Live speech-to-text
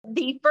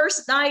the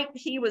first night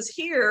he was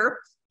here,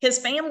 his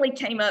family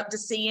came up to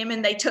see him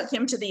and they took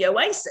him to the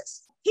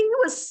Oasis. He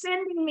was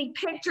sending me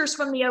pictures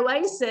from the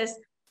Oasis,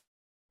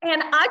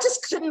 and I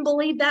just couldn't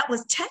believe that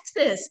was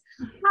Texas.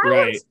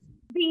 Right.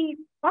 The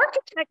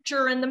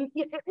architecture and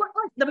it looked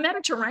like the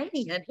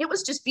Mediterranean. It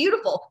was just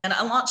beautiful. And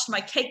I launched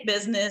my cake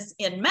business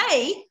in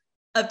May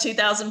of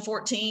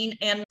 2014.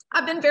 And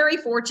I've been very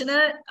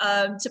fortunate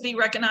to be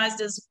recognized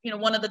as,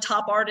 one of the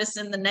top artists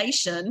in the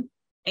nation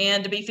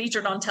and to be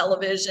featured on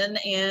television.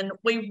 And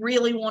we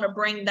really want to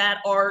bring that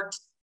art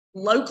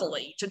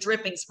locally to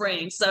Dripping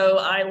Springs. So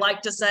I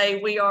like to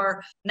say we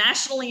are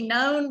nationally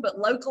known, but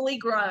locally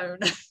grown.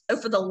 So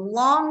for the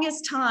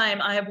longest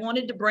time, I have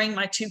wanted to bring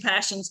my two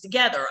passions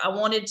together. I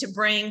wanted to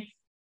bring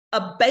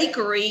a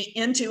bakery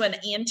into an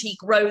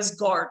antique rose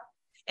garden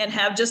and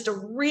have just a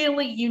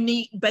really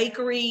unique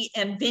bakery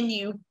and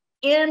venue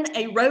in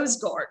a rose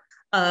garden.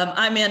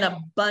 I'm in a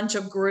bunch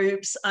of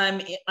groups. I'm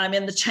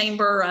in the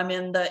Chamber. I'm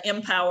in the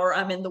Empower.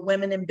 I'm in the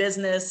Women in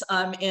Business.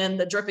 I'm in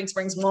the Dripping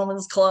Springs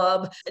Women's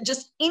Club.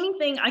 Just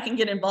anything I can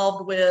get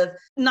involved with,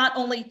 not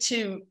only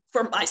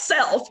for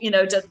myself,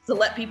 to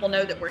let people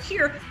know that we're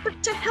here,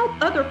 but to help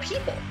other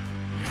people.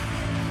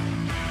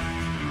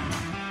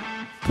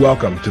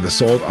 Welcome to the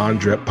Sold on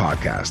Drip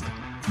podcast,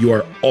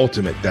 your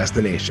ultimate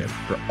destination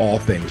for all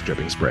things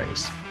Dripping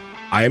Springs.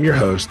 I am your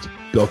host,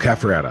 Bill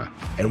Cafferetta,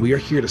 and we are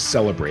here to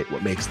celebrate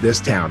what makes this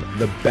town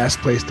the best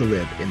place to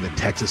live in the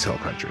Texas Hill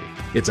Country.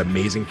 It's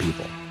amazing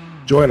people.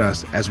 Join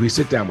us as we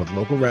sit down with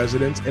local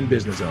residents and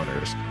business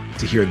owners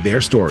to hear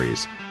their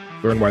stories,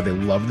 learn why they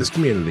love this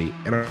community,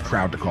 and are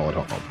proud to call it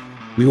home.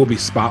 We will be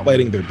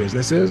spotlighting their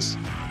businesses,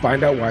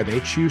 find out why they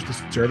choose to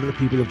serve the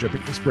people of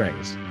Dripping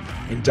Springs,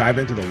 and dive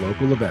into the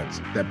local events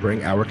that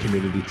bring our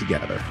community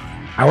together.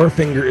 Our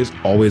finger is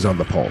always on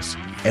the pulse,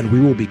 and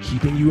we will be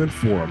keeping you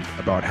informed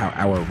about how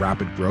our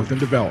rapid growth and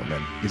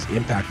development is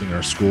impacting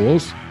our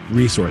schools,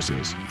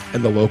 resources,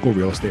 and the local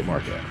real estate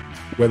market.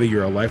 Whether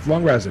you're a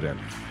lifelong resident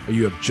or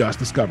you have just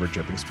discovered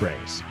Dripping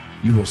Springs,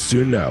 you will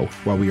soon know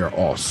why we are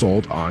all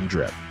sold on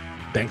drip.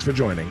 Thanks for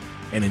joining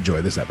and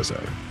enjoy this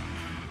episode.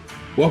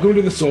 Welcome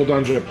to the Sold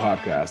on Drip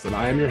podcast, and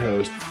I am your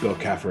host, Bill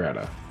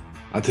Cafferetta.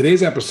 On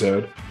today's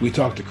episode, we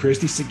talk to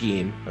Christy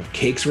Seguin of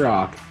Cakes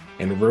Rock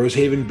and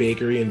Rosehaven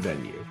Bakery and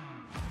Venue.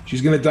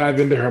 She's going to dive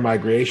into her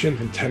migration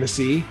from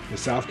Tennessee to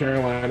South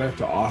Carolina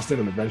to Austin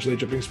and eventually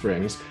Dripping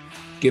Springs,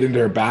 get into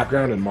her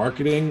background in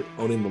marketing,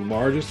 owning the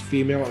largest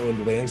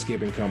female-owned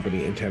landscaping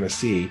company in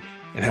Tennessee,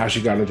 and how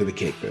she got into the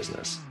cake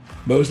business.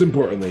 Most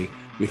importantly,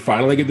 we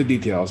finally get the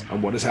details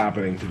on what is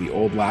happening to the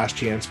old Last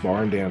Chance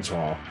Bar and Dance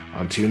Hall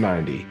on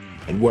 290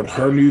 and what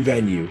her new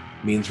venue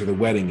means for the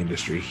wedding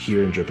industry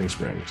here in Dripping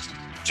Springs.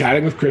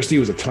 Chatting with Christy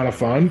was a ton of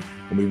fun,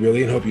 and we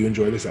really hope you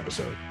enjoy this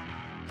episode.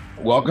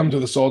 Welcome to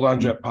the Sold on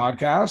Drip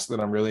podcast,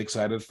 and I'm really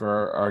excited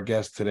for our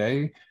guest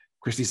today,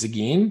 Christy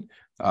Seguin,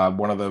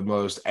 one of the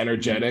most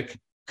energetic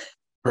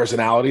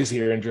personalities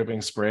here in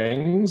Dripping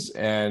Springs,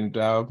 and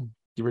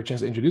give her a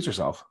chance to introduce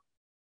herself.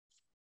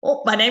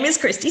 Well, my name is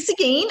Christy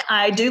Seguin.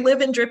 I do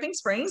live in Dripping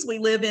Springs. We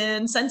live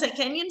in Sunset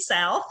Canyon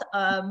South.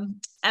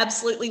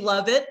 Absolutely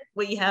love it.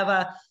 We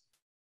have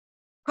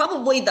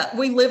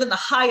we live in the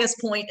highest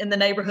point in the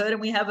neighborhood,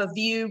 and we have a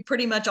view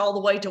pretty much all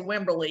the way to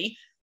Wimberley,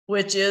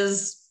 which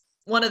is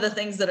one of the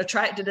things that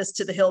attracted us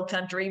to the Hill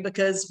Country,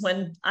 because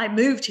when I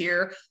moved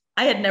here,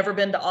 I had never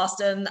been to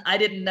Austin. I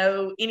didn't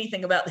know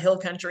anything about the Hill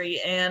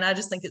Country, and I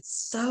just think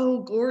it's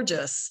so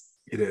gorgeous.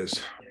 It is.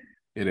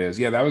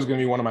 Yeah, that was going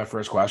to be one of my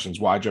first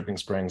questions. Why Dripping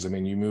Springs? I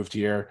mean, you moved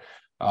here,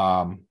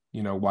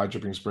 why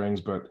Dripping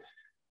Springs? But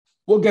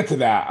we'll get to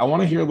that. I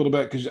want to hear a little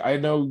bit, because I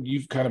know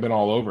you've kind of been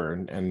all over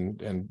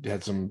and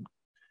had some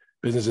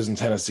businesses in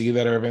Tennessee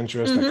that are of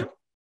interest that could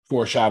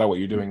foreshadow what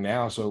you're doing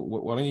now. So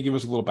why don't you give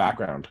us a little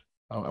background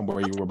and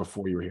where you were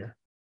before you were here?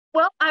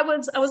 Well, I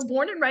was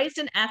born and raised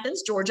in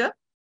Athens, Georgia,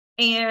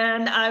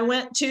 and I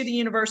went to the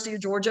University of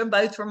Georgia,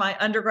 both for my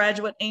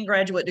undergraduate and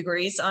graduate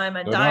degrees. I'm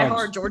a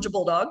diehard Georgia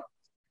Bulldog.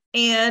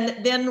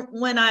 And then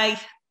when I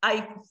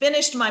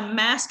finished my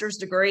master's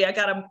degree, I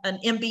got an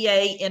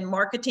MBA in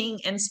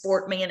marketing and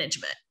sport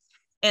management.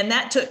 And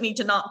that took me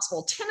to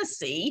Knoxville,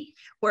 Tennessee,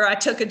 where I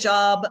took a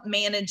job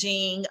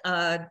managing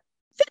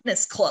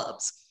fitness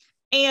clubs.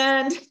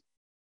 And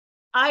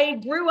I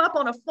grew up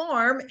on a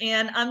farm,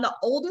 and I'm the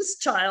oldest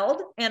child,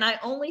 and I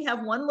only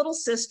have one little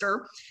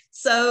sister.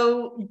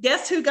 So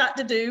guess who got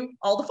to do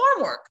all the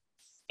farm work?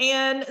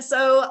 And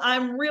so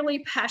I'm really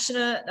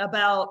passionate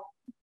about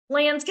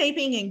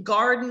landscaping and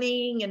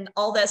gardening and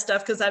all that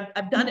stuff, because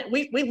I've done it.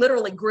 We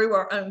literally grew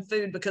our own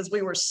food because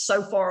we were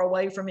so far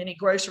away from any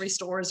grocery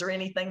stores or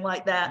anything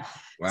like that.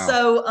 Wow.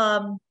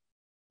 So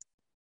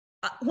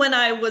when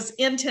I was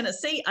in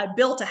Tennessee, I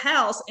built a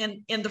house,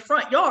 and in the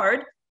front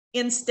yard,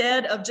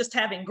 instead of just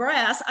having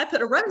grass, I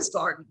put a rose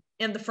garden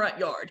in the front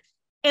yard.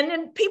 And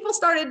then people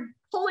started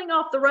pulling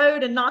off the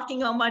road and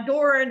knocking on my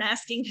door and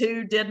asking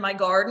who did my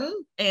garden.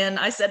 And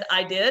I said,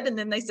 I did. And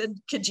then they said,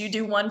 could you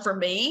do one for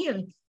me?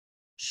 And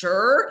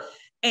sure.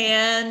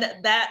 And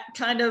that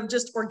kind of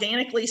just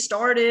organically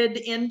started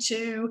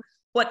into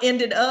what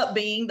ended up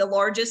being the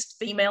largest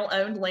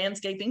female-owned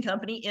landscaping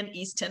company in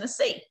East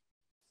Tennessee.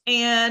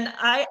 And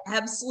I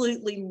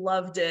absolutely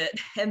loved it.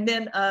 And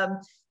then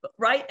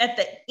right at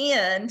the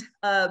end,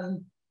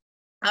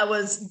 I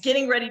was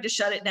getting ready to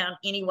shut it down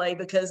anyway,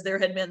 because there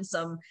had been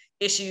some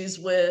issues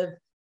with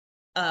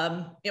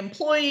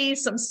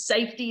employees, some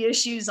safety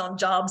issues on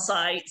job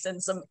sites,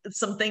 and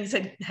some things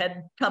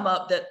had come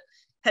up that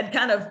had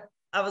kind of,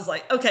 I was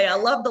like, okay, I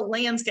love the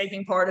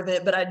landscaping part of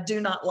it, but I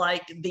do not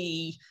like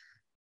the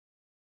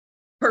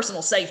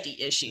personal safety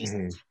issues.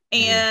 Mm-hmm.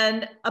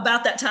 And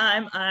about that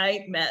time,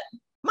 I met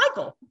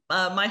Michael,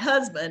 my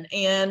husband,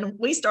 and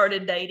we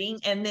started dating.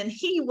 And then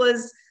he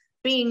was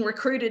being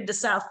recruited to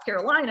South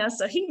Carolina.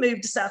 So he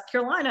moved to South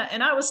Carolina,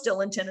 and I was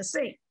still in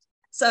Tennessee.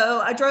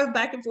 So I drove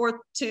back and forth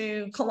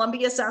to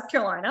Columbia, South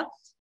Carolina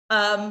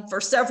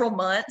for several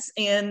months.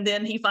 And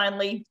then he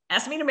finally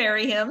asked me to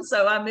marry him.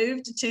 So I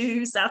moved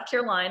to South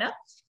Carolina,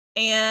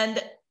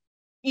 and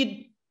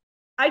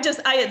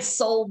I had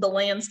sold the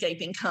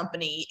landscaping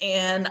company.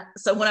 And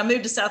so when I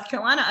moved to South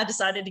Carolina, I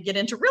decided to get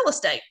into real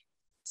estate.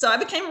 So I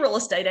became a real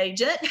estate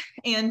agent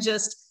and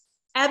just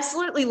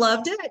absolutely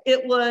loved it.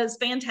 It was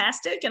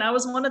fantastic. And I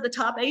was one of the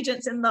top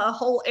agents in the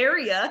whole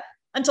area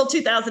until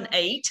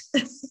 2008.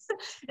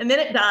 And then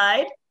it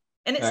died,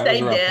 and it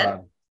stayed dead,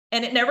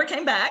 and it never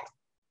came back.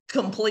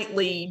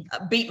 Completely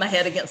beat my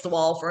head against the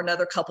wall for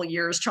another couple of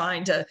years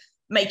trying to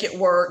make it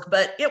work,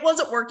 but it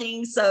wasn't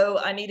working. So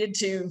I needed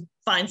to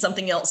find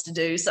something else to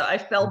do. So I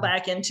fell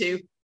back into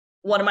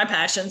one of my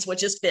passions,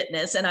 which is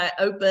fitness. And I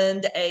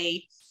opened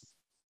a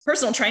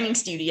personal training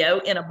studio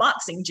in a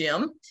boxing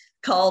gym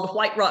called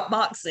White Rock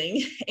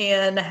Boxing.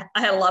 And I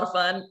had a lot of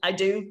fun. I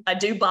do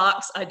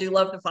box. I do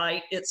love to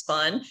fight. It's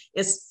fun.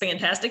 It's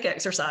fantastic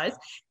exercise.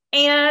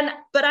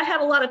 But I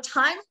had a lot of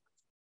time,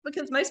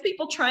 because most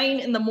people train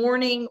in the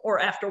morning or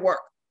after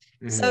work.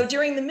 Mm-hmm. So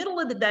during the middle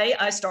of the day,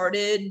 I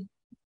started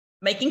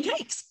making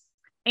cakes.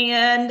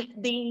 And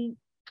the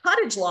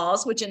cottage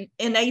laws, which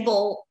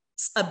enable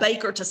a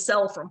baker to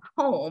sell from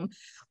home,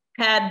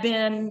 had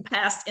been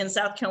passed in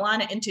South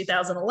Carolina in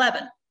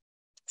 2011.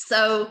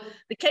 So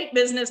the cake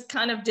business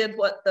kind of did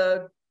what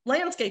the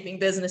landscaping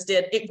business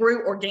did. It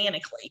grew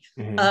organically.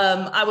 Mm-hmm.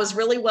 I was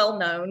really well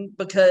known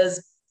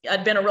because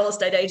I'd been a real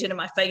estate agent and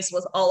my face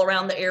was all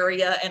around the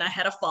area, and I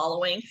had a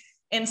following.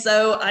 And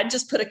so I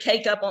just put a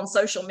cake up on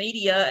social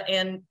media,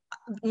 and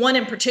one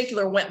in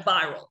particular went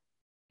viral,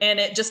 and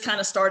it just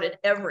kind of started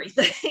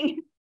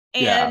everything.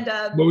 And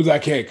what was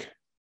that cake?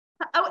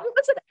 It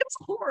was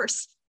a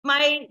horse.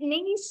 My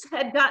niece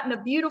had gotten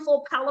a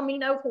beautiful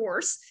Palomino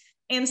horse.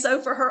 And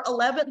so for her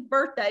 11th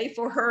birthday,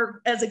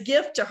 as a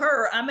gift to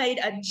her, I made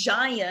a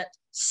giant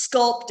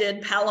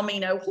sculpted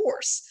Palomino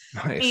horse.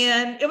 Nice.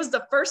 And it was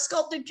the first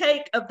sculpted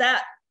cake of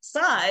that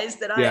size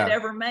that I had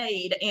ever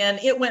made. And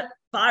it went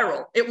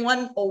viral. It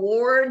won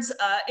awards.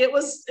 It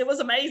was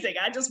amazing.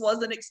 I just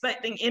wasn't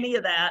expecting any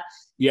of that.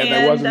 Yeah,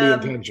 that wasn't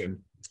the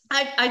intention.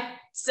 I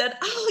said,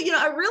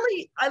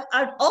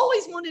 I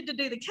always wanted to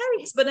do the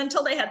cakes, but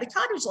until they had the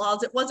cottage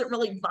laws, it wasn't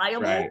really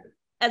viable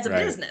as a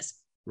business.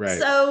 Right.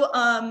 So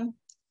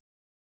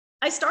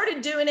I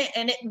started doing it,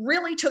 and it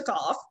really took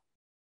off.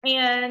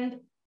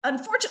 And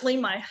unfortunately,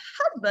 my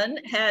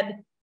husband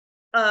had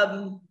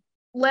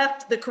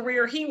left the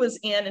career he was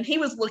in, and he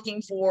was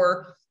looking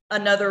for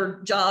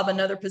another job,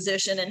 another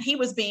position, and he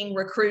was being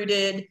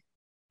recruited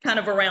kind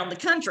of around the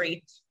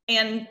country.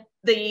 And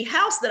the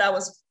house that I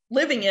was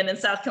living in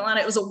South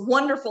Carolina, it was a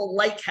wonderful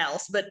lake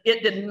house, but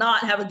it did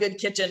not have a good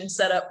kitchen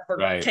set up for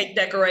cake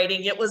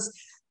decorating. It was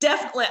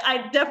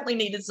I definitely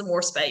needed some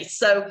more space.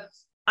 So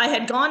I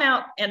had gone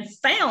out and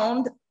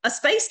found a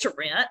space to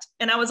rent,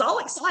 and I was all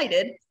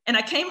excited. And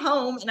I came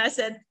home and I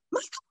said,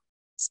 Michael,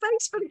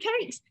 space for the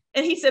cakes.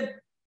 And he said,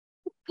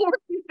 before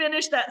you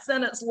finish that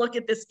sentence, look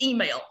at this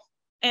email.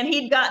 And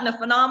he'd gotten a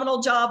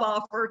phenomenal job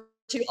offer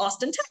to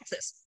Austin,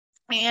 Texas.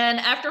 And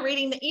after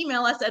reading the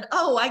email, I said,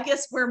 oh, I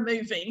guess we're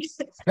moving.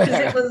 Because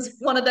it was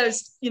one of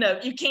those,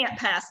 you can't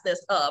pass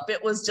this up.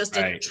 It was just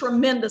a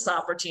tremendous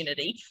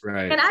opportunity.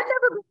 Right. And I'd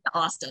never been to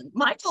Austin.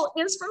 Michael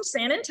is from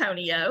San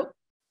Antonio.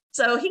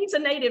 So he's a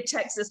native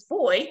Texas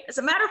boy. As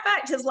a matter of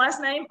fact,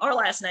 our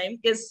last name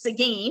is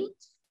Seguin,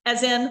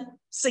 as in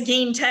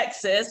Seguin,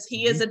 Texas.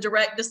 He is a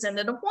direct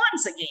descendant of Juan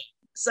Seguin.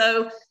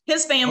 So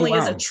his family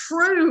is a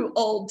true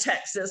old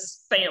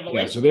Texas family.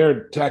 Yeah, so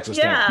they're Texas.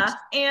 Yeah.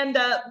 And,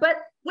 but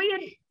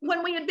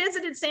when we had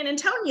visited San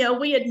Antonio,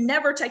 we had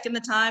never taken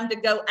the time to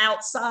go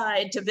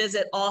outside to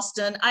visit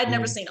Austin. I'd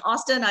never seen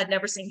Austin. I'd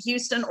never seen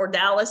Houston or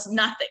Dallas,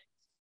 nothing.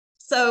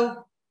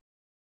 So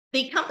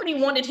the company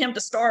wanted him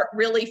to start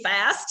really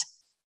fast.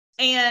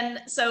 And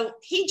so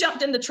he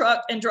jumped in the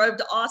truck and drove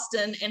to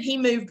Austin, and he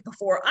moved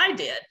before I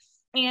did.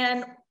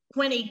 And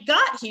when he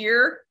got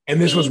here,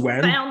 and this was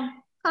when?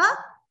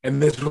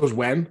 And this was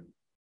when?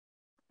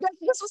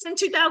 This was in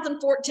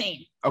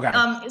 2014. Okay.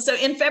 So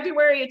in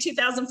February of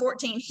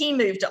 2014, he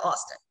moved to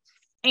Austin.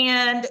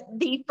 And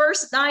the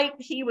first night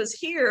he was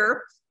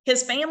here,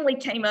 his family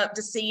came up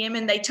to see him,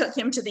 and they took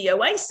him to the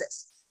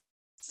Oasis.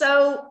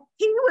 So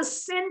he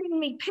was sending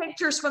me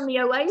pictures from the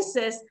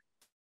Oasis,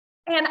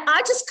 and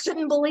I just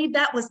couldn't believe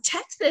that was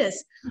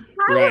Texas.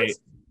 Right.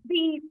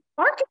 The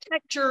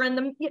architecture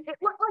and it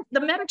looked like the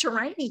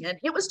Mediterranean.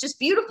 It was just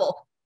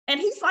beautiful. And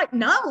he's like,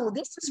 no,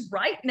 this is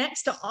right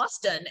next to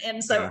Austin.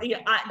 And so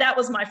that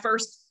was my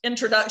first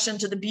introduction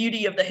to the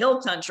beauty of the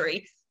hill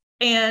country.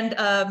 And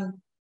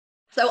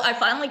so I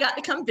finally got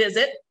to come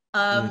visit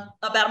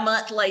about a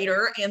month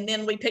later, and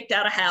then we picked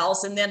out a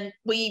house, and then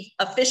we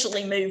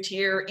officially moved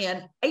here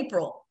in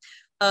April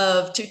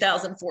of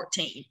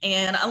 2014.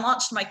 And I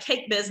launched my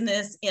cake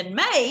business in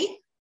May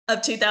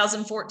of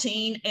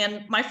 2014.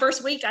 And my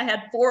first week I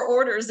had 4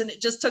 orders, and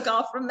it just took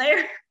off from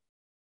there.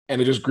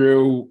 And it just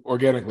grew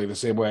organically the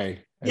same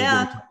way as in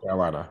Yeah. South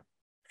Carolina.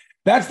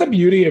 That's the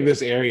beauty of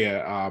this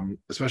area,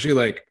 especially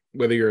like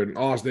whether you're in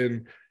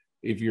Austin,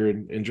 if you're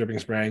in Dripping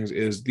Springs,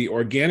 is the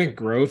organic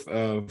growth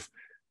of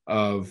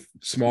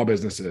small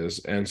businesses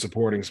and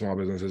supporting small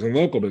businesses and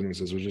local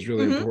businesses, which is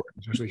really important,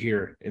 especially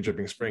here in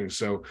Dripping Springs.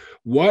 So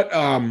what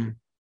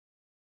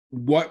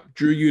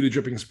drew you to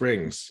Dripping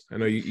Springs? I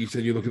know you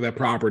said you looked at that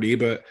property,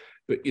 but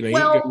you know, you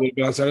get a little bit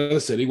outside of the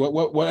city.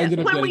 What ended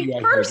up getting you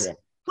out here?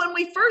 When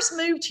we first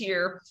moved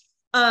here,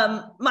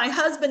 my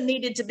husband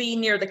needed to be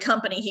near the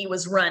company he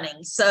was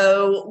running.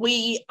 So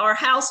our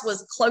house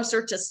was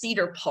closer to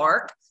Cedar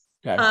Park.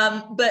 Okay.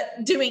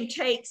 But doing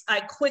cakes, I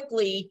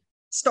quickly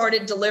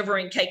started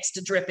delivering cakes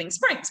to Dripping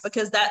Springs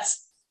because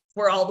that's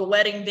where all the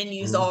wedding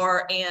venues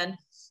are. And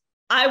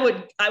I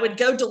would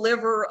go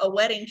deliver a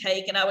wedding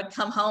cake, and I would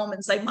come home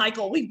and say,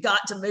 Michael, we've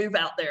got to move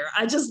out there.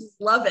 I just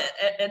love it.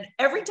 And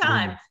every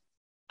time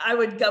I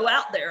would go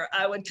out there,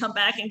 I would come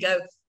back and go,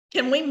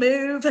 can we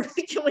move?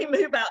 Can we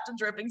move out to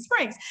Dripping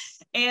Springs?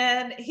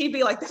 And he'd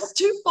be like, that's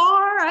too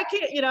far. I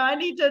can't, I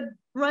need to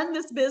run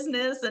this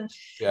business. And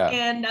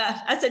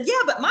I said,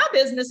 yeah, but my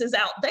business is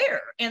out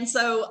there. And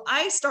so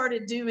I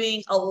started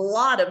doing a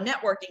lot of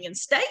networking and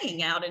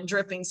staying out in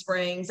Dripping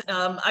Springs.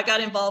 I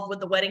got involved with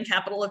the Wedding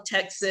Capital of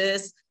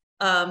Texas,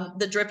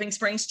 the Dripping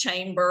Springs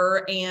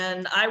Chamber,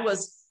 and I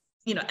was,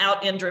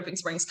 out in Dripping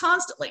Springs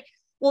constantly.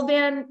 Well,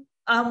 then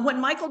when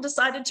Michael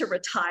decided to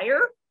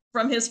retire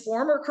from his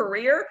former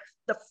career,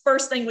 the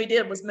first thing we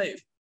did was move.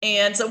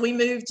 And so we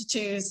moved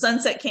to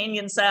Sunset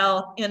Canyon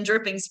South in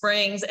Dripping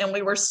Springs. And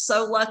we were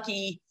so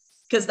lucky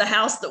because the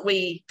house that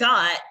we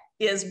got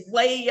is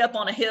way up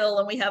on a hill,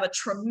 and we have a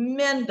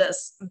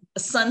tremendous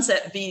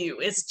sunset view.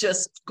 It's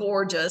just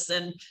gorgeous.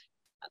 And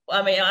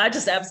I mean, I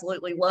just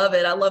absolutely love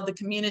it. I love the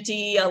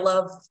community. I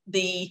love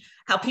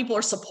how people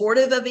are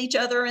supportive of each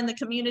other in the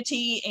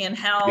community, and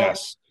how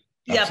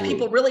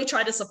people really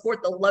try to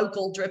support the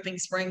local Dripping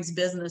Springs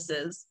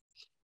businesses.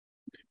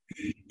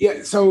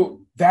 Yeah,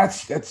 so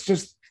that's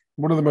just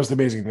one of the most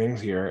amazing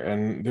things here.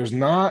 And there's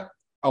not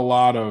a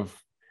lot of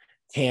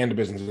canned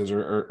businesses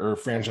or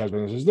franchise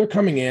businesses. They're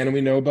coming in, and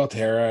we know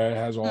Belterra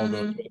has all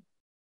those.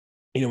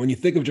 When you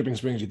think of Dripping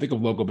Springs, you think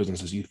of local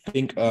businesses, you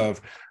think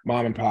of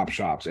mom and pop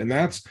shops. And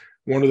that's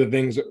one of the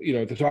things,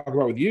 to talk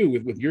about with you,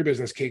 with your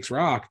business, Cakes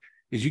Rock,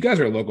 is you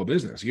guys are a local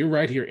business. You're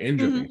right here in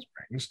Dripping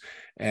Springs.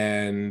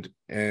 And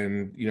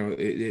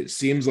it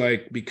seems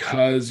like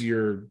because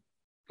you're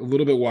a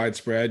little bit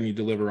widespread and you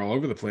deliver all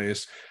over the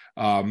place,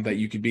 that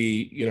you could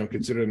be,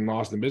 considered an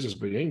Austin business.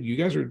 But you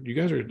guys are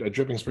a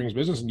Dripping Springs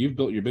business, and you've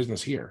built your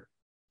business here.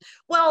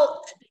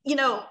 Well,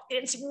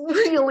 it's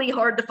really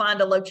hard to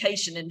find a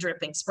location in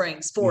Dripping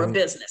Springs for a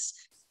business.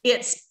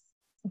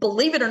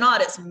 Believe it or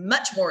not, it's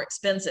much more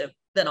expensive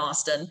than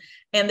Austin,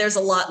 and there's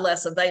a lot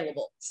less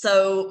available.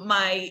 So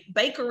my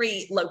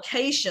bakery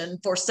location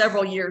for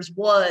several years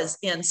was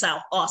in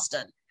South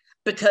Austin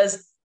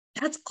because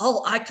that's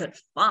all I could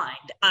find.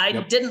 I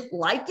didn't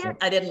like it.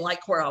 I didn't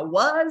like where I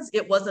was.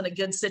 It wasn't a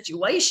good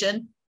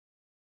situation,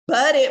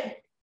 but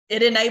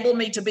it enabled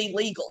me to be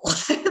legal.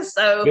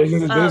 So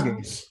business is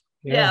business.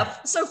 Yeah.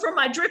 So for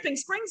my Dripping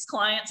Springs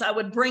clients, I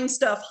would bring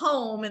stuff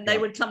home, and they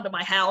would come to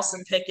my house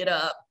and pick it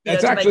up.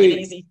 That's to make it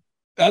easy.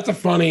 That's a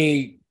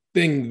funny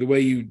thing, the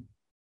way you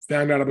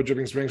found out about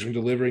Dripping Springs from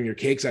delivering your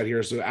cakes out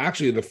here. So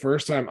actually, the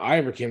first time I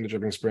ever came to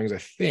Dripping Springs, I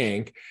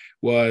think,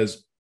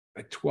 was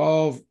like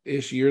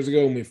 12-ish years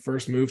ago when we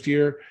first moved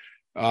here.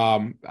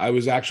 I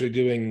was actually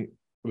it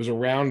was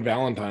around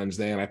Valentine's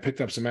Day, and I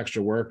picked up some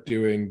extra work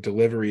doing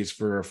deliveries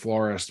for a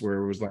florist, where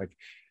it was like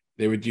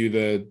they would do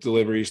the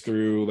deliveries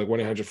through like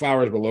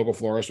 1-800-Flowers, but local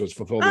florist was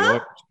fulfilled the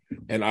orders.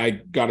 And I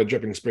got a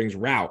Dripping Springs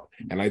route,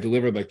 and I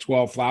delivered like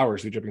 12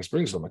 flowers through Dripping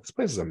Springs. So I'm like, this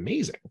place is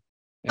amazing.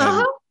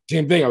 And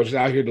same thing, I was just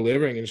out here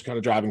delivering and just kind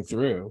of driving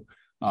through,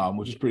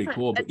 which is pretty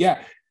cool. But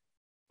yeah,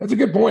 that's a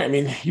good point. I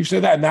mean, you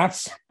said that, and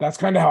that's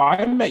kind of how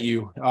I met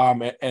you.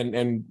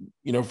 And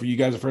for you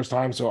guys the first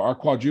time. So our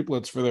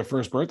quadruplets, for their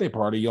first birthday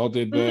party, y'all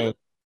did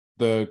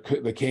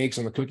the cakes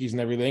and the cookies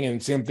and everything.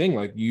 And same thing,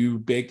 like you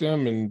baked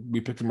them and we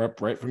picked them up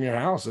right from your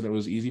house, and it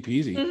was easy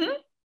peasy.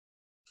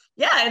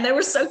 Yeah. And they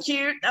were so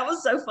cute. That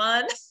was so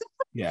fun.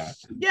 Yeah.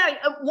 Yeah.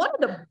 One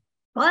of the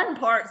fun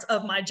parts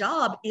of my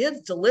job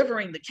is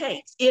delivering the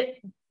cakes.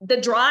 the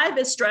drive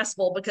is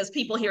stressful because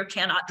people here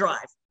cannot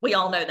drive. We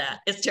all know that.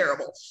 It's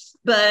terrible.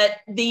 But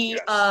the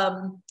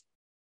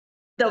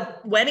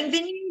wedding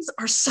venues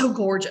are so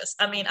gorgeous.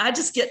 I mean, I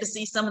just get to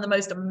see some of the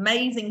most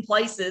amazing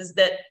places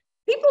that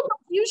people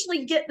don't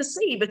usually get to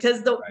see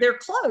because they're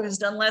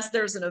closed unless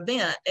there's an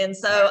event. And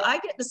so I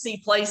get to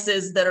see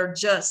places that are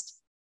just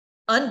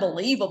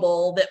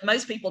unbelievable that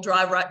most people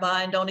drive right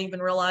by and don't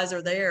even realize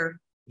are there.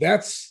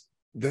 That's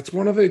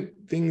one of the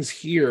things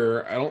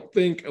here. I don't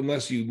think,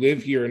 unless you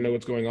live here and know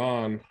what's going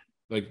on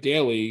like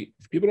daily,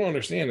 people don't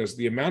understand is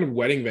the amount of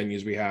wedding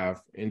venues we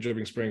have in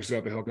Dripping Springs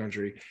throughout the Hill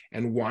Country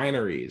and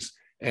wineries.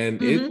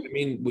 And I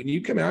mean, when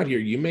you come out here,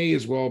 you may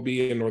as well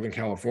be in Northern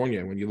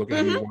California when you look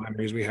at the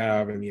wineries we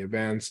have and the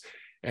events.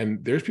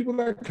 And there's people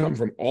that come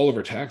from all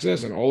over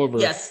Texas and all over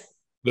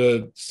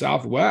the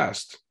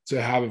Southwest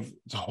to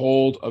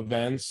hold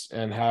events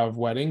and have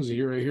weddings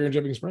here in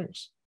Dripping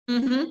Springs.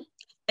 In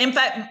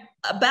fact,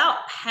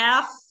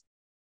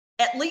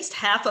 at least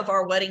half of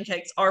our wedding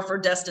cakes are for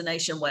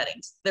destination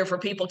weddings. They're for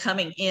people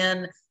coming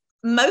in,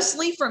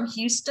 mostly from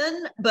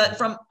Houston, but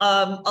from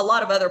a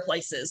lot of other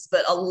places.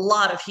 But a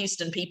lot of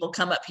Houston people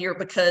come up here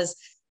because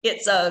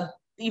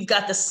you've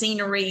got the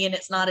scenery and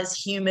it's not as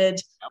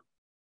humid.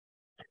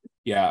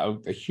 Yeah,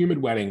 a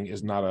humid wedding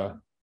is not a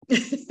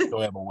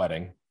enjoyable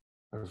wedding.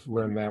 I've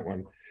learned that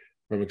one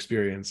from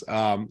experience.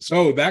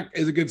 So that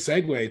is a good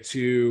segue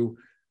to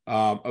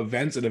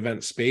events and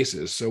event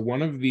spaces. So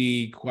one of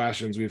the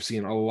questions we've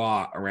seen a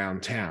lot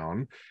around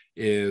town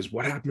is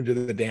what happened to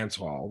the dance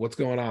hall? What's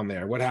going on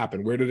there? What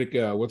happened? Where did it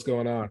go? What's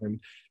going on? And,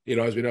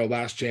 as we know,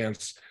 Last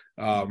Chance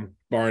Bar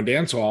and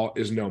Dance Hall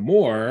is no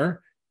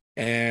more.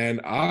 And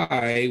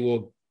I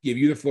will give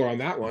you the floor on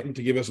that one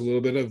to give us a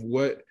little bit of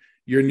what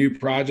your new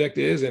project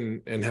is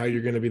and how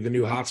you're going to be the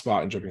new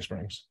hotspot in Dripping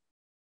Springs.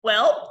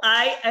 Well,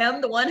 I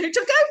am the one who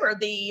took over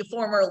the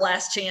former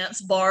Last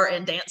Chance Bar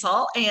and Dance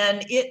Hall.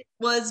 And it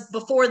was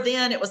before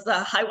then, it was the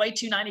Highway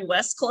 290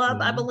 West Club,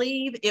 I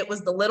believe. It was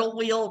the Little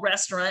Wheel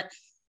Restaurant.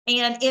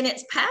 And in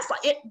its past,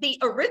 the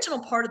original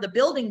part of the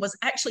building was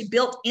actually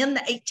built in the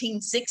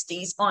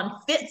 1860s on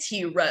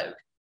Fitzhugh Road.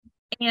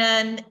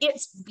 And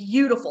it's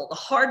beautiful. The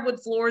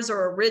hardwood floors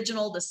are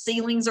original. The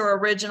ceilings are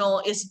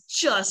original. It's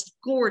just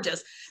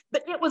gorgeous.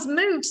 But it was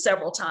moved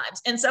several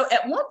times. And so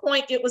at one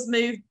point it was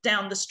moved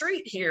down the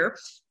street here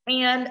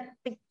and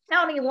the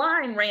county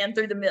line ran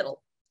through the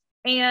middle.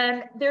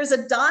 And there's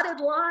a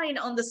dotted line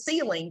on the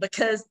ceiling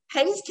because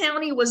Hays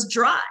County was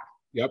dry.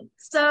 Yep.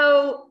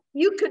 So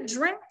you could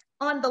drink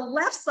on the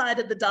left side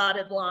of the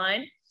dotted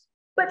line,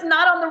 but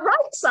not on the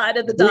right side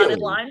of the dotted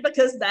line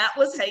because that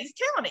was Hays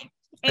County.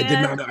 And I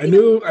did not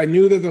know. I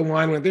knew that the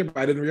line went there, but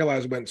I didn't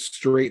realize it went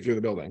straight through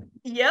the building.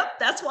 Yep,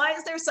 that's why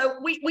it's there. So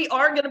we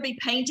are going to be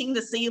painting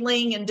the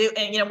ceiling and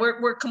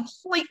we're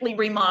completely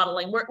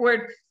remodeling.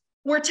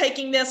 We're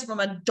taking this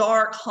from a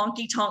dark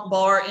honky tonk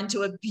bar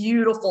into a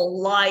beautiful,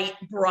 light,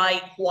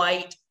 bright,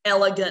 white,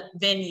 elegant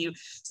venue.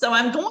 So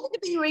I'm going to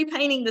be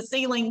repainting the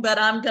ceiling, but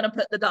I'm going to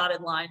put the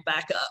dotted line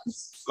back up.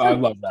 I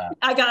love that.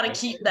 I got to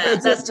keep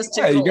that. That's just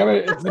too cool.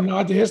 It's a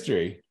nod to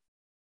history.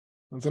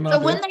 So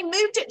when they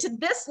moved it to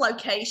this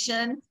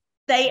location,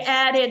 they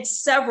added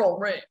several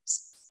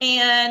rooms,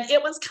 and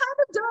it was kind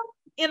of done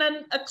in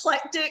an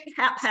eclectic,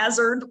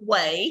 haphazard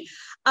way.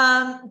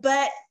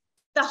 But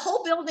the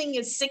whole building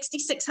is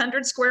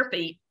 6,600 square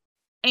feet,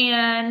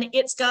 and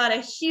it's got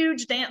a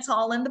huge dance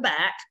hall in the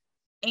back,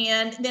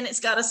 and then it's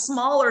got a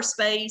smaller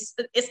space.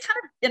 It's kind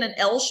of in an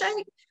L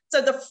shape.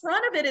 So the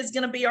front of it is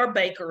going to be our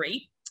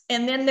bakery.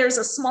 And then there's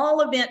a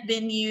small event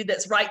venue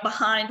that's right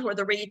behind where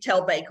the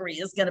retail bakery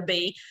is going to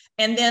be.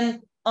 And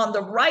then on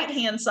the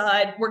right-hand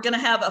side, we're going to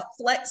have a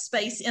flex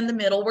space in the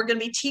middle. We're going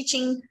to be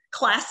teaching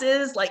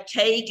classes like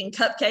cake and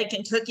cupcake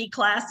and cookie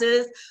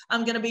classes.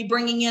 I'm going to be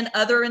bringing in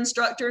other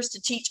instructors to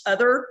teach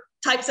other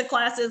types of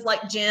classes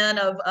like Jen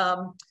of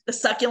the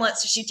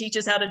succulents. She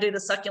teaches how to do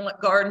the succulent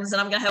gardens. And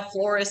I'm going to have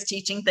florists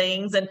teaching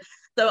things. And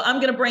so I'm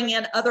going to bring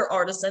in other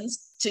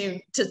artisans to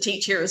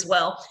teach here as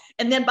well.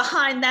 And then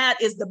behind that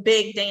is the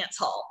big dance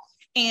hall.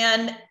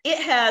 And it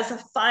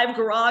has 5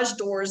 garage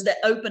doors that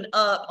open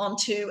up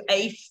onto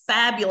a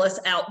fabulous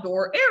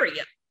outdoor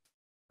area.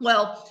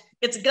 Well,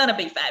 it's going to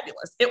be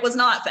fabulous. It was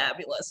not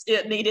fabulous.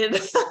 It needed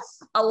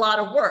a lot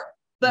of work.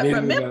 But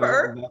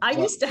remember, I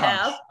used to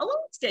have a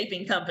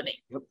landscaping company.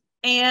 Yep.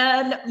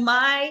 And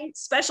my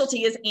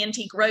specialty is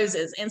antique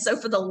roses. And so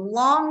for the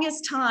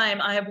longest time,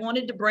 I have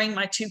wanted to bring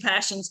my two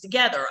passions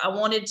together. I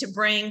wanted to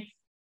bring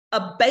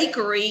a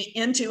bakery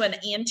into an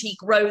antique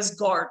rose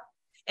garden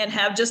and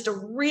have just a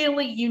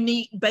really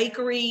unique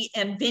bakery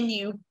and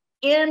venue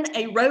in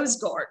a rose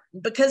garden,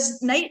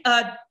 because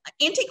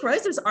antique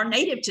roses are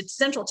native to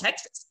Central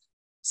Texas.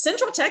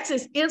 Central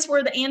Texas is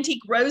where the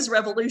antique rose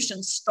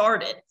revolution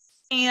started.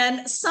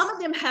 And some of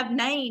them have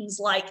names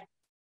like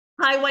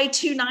Highway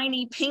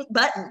 290 Pink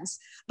Buttons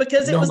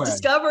because it was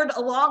discovered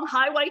along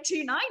Highway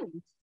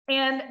 290.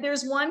 And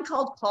there's one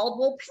called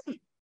Caldwell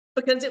Pink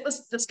because it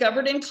was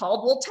discovered in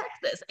Caldwell,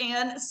 Texas.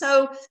 And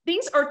so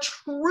these are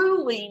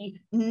truly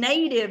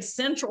native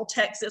Central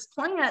Texas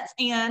plants.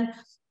 And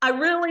I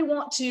really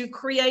want to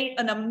create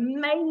an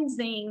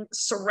amazing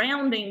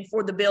surrounding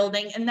for the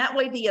building. And that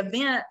way the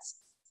events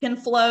can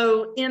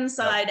flow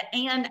inside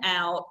and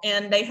out.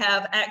 And they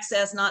have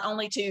access not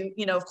only to,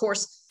 of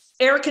course,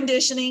 air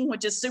conditioning,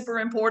 which is super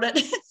important,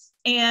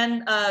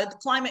 and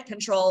climate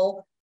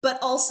control, but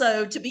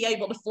also to be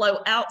able to flow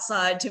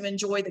outside to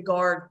enjoy the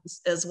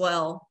gardens as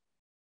well.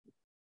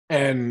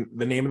 And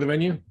the name of the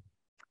venue?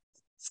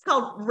 It's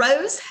called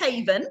Rose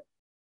Haven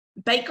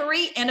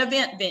Bakery and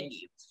Event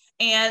Venue.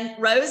 And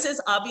Rose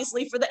is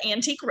obviously for the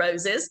antique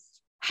roses.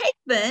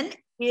 Haven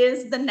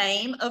is the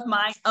name of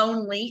my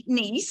only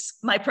niece,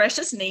 my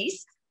precious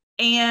niece.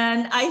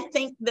 And I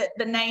think that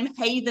the name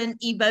Haven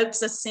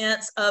evokes a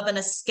sense of an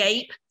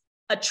escape,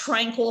 a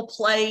tranquil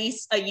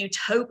place, a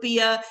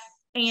utopia.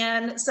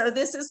 And so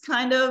this is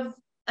kind of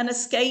an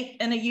escape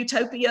and a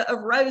utopia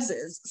of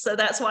roses. So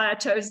that's why I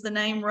chose the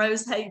name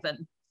Rose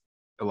Haven.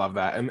 I love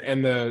that.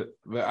 And the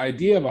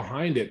idea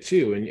behind it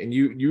too, and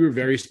you were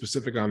very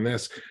specific on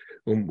this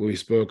when we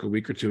spoke a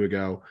week or two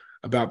ago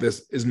about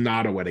this, is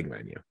not a wedding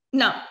venue.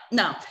 No.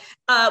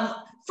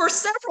 For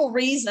several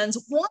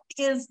reasons. One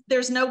is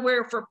there's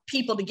nowhere for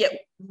people to get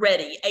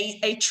ready.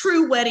 A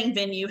true wedding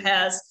venue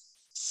has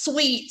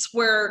suites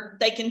where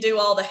they can do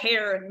all the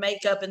hair and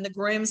makeup and the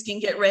grooms can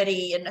get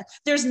ready. And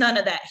there's none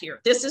of that here.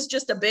 This is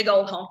just a big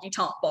old honky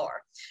tonk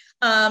bar.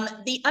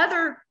 The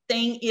other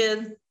thing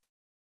is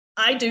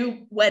I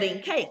do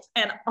wedding cake,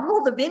 and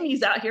all the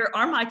venues out here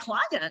are my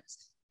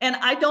clients. And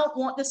I don't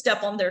want to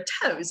step on their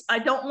toes. I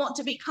don't want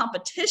to be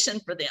competition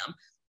for them.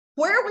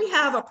 Where we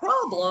have a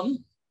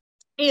problem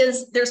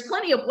is there's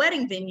plenty of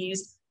wedding venues,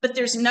 but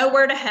there's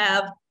nowhere to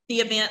have the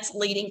events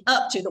leading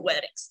up to the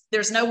weddings.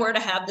 There's nowhere to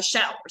have the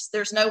showers.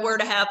 There's nowhere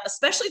to have,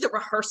 especially the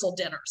rehearsal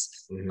dinners.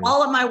 Mm-hmm.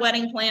 All of my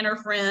wedding planner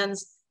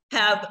friends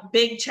have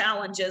big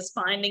challenges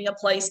finding a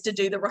place to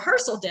do the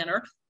rehearsal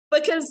dinner,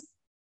 because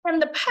in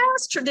the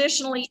past,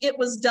 traditionally, it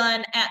was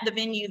done at the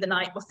venue the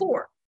night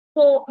before.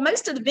 Well,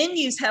 most of the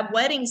venues have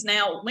weddings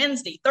now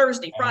Wednesday,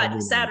 Thursday, Friday,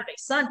 Saturday,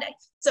 Sunday.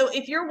 So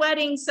if your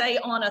wedding, say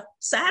on a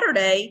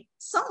Saturday,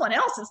 someone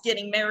else is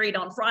getting married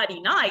on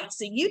Friday night.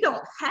 So you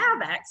don't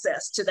have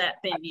access to that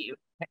venue.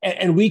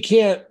 And we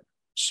can't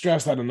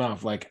stress that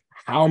enough, like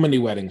how many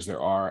weddings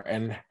there are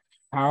and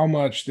how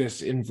much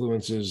this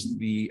influences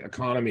the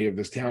economy of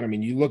this town. I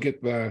mean, you look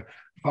at the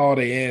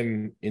Holiday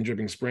Inn in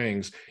Dripping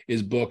Springs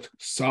is booked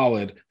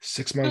solid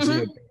 6 months in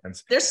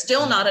advance. There's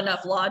still not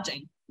enough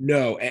lodging.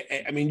 No,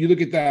 I mean, you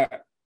look at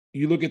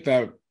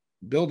that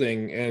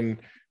building, and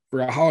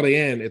for a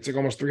Holiday Inn, it's like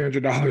almost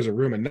 $300 a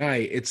room a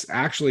night. It's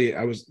actually,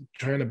 I was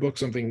trying to book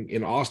something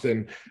in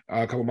Austin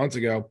a couple months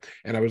ago,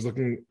 and I was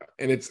looking,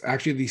 and it's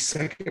actually the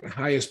second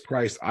highest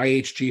priced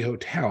IHG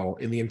hotel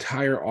in the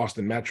entire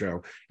Austin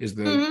metro is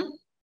the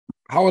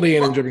Holiday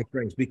Inn in Dripping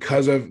Springs,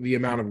 because of the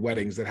amount of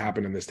weddings that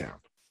happen in this town.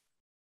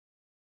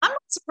 I'm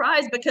not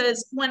surprised,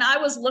 because when I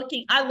was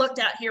looking, I looked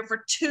out here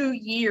for 2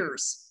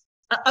 years.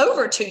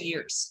 Over 2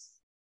 years.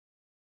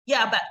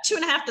 Yeah, about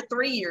 2.5 to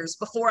 3 years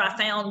before I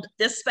found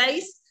this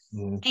space.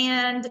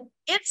 And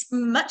it's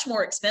much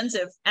more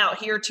expensive out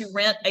here to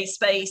rent a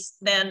space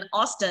than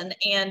Austin.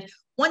 And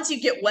once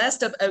you get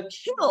west of Oak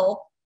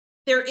Hill,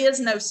 there is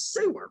no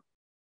sewer.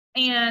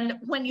 And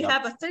when you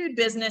have a food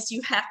business,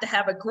 you have to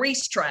have a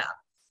grease trap.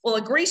 Well,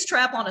 a grease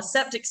trap on a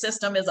septic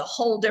system is a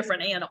whole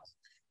different animal.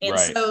 And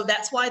so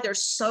that's why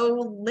there's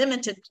so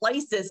limited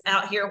places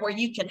out here where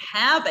you can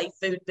have a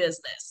food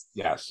business.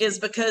 Yes, is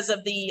because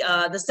of the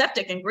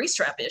septic and grease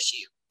trap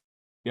issue.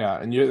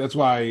 Yeah, and that's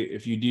why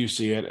if you do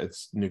see it,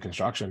 it's new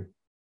construction.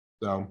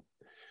 So,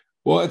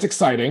 well, it's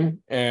exciting,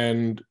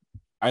 and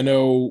I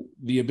know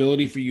the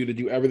ability for you to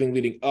do everything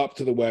leading up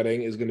to the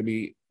wedding is going to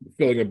be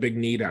filling a big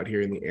need out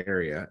here in the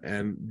area.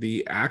 And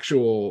the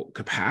actual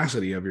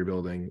capacity of your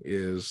building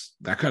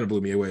that kind of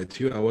blew me away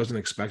too. I wasn't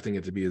expecting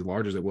it to be as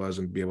large as it was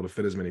and be able to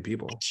fit as many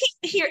people.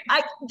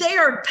 They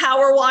are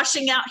power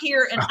washing out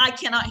here, and I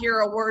cannot hear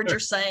a word you're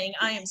saying.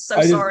 I am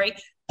so sorry.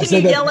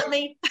 Can you yell at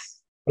me?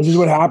 This is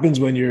what happens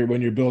when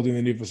you're building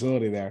the new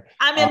facility there.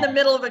 I'm in the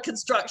middle of a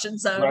construction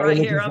zone right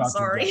here. I'm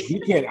sorry.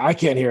 I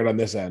can't hear it on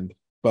this end.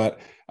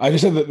 But I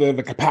just said that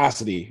the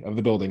capacity of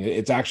the building,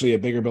 it's actually a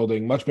bigger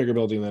building, much bigger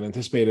building than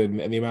anticipated,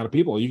 and the amount of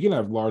people. You can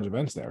have large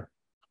events there.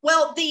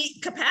 Well, the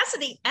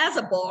capacity as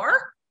a bar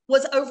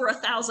was over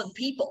 1,000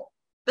 people,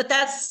 but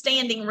that's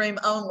standing room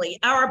only.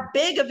 Our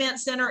big event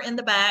center in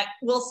the back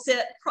will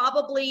sit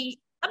probably,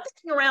 I'm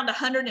thinking around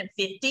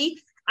 150.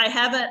 I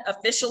haven't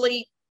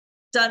officially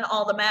done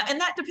all the math, and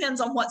that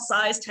depends on what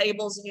size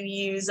tables you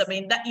use. I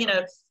mean, that,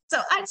 so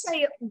I'd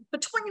say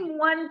between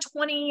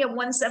 120 and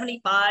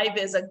 175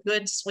 is a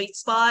good sweet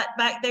spot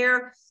back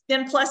there.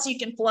 Then plus you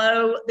can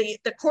flow the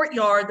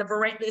courtyard, the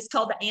veranda is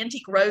called the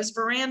Antique Rose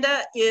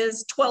Veranda,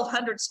 is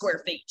 1,200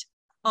 square feet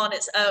on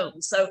its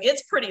own. So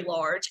it's pretty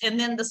large. And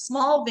then the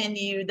small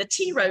venue, the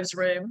Tea Rose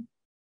Room,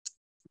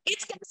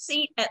 it's going to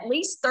seat at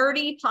least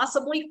 30,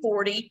 possibly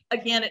 40.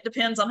 Again, it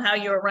depends on how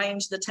you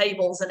arrange the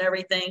tables and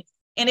everything.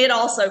 And it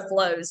also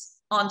flows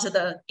onto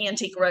the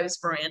Antique Rose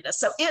Veranda.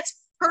 So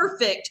it's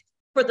perfect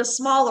for the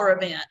smaller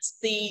events.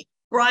 The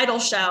bridal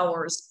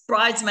showers,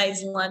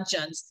 bridesmaids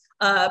luncheons,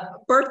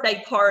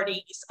 birthday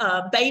parties,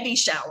 baby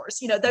showers,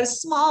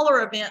 those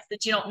smaller events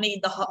that you don't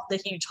need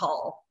the huge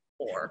hall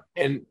for.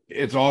 And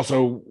it's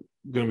also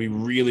going to be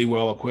really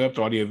well equipped,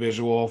 audio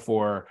visual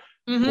for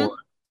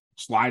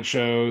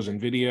slideshows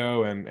and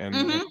video and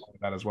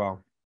that as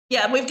well.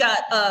 Yeah, we've got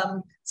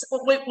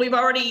we've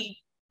already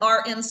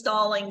are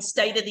installing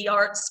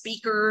state-of-the-art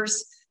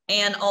speakers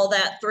and all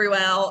that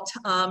throughout,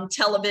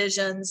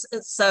 televisions,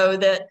 so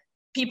that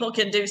people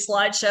can do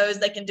slideshows,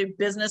 they can do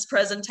business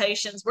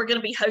presentations. We're going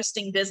to be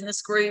hosting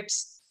business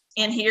groups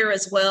in here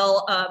as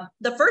well.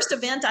 The first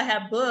event I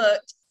have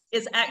booked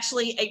is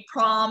actually a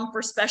prom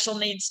for special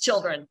needs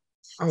children.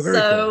 Oh, very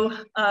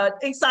cool.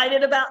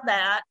 Excited about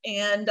that.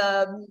 And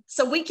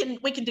so we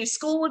can do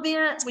school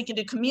events, we can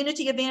do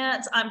community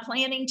events. I'm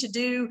planning to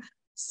do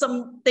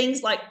some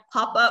things like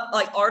pop up,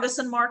 like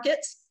artisan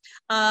markets.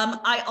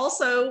 I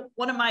also,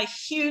 one of my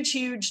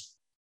huge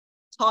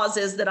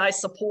causes that I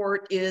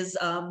support is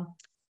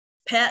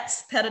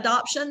pet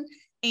adoption.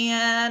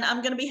 And I'm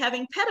going to be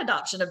having pet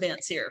adoption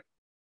events here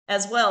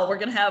as well. We're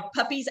going to have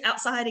puppies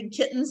outside and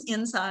kittens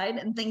inside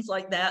and things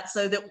like that.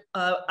 So that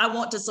I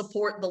want to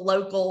support the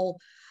local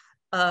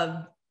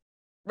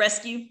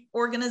rescue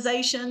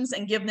organizations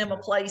and give them a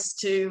place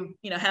to,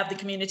 have the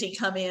community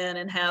come in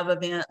and have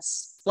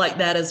events like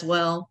that as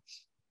well.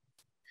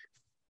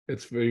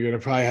 You're going to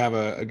probably have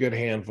a good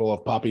handful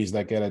of puppies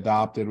that get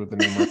adopted with the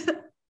name.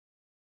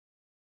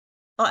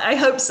 I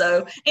hope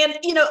so. And,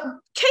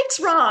 Cakes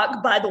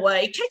Rock, by the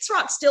way, Cakes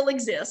Rock still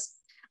exists.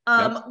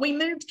 Yep. We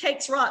moved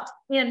Cakes Rock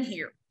in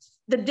here.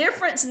 The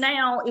difference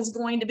now is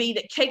going to be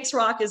that Cakes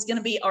Rock is going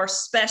to be our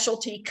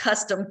specialty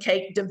custom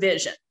cake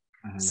division.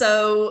 Mm-hmm.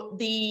 So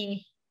the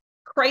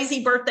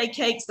crazy birthday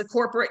cakes, the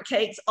corporate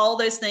cakes, all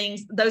those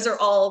things, those are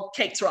all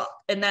Cakes Rock,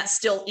 and that's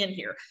still in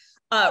here.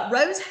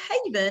 Rose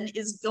Haven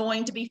is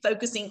going to be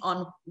focusing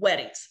on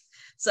weddings.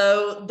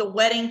 So the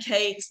wedding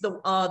cakes,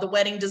 the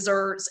wedding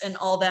desserts, and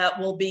all that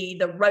will be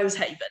the Rose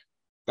Haven.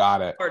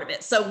 Got it. Part of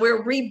it. So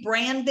we're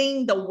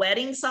rebranding the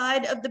wedding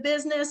side of the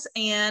business,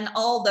 and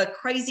all the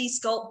crazy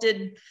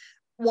sculpted,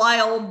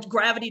 wild,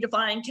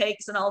 gravity-defying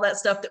cakes and all that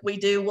stuff that we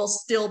do will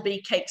still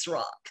be Cakes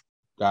Rock.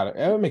 Got it.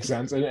 That makes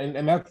sense,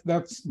 and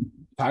that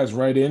ties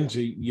right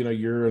into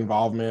your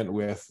involvement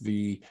with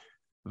the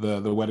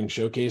wedding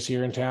showcase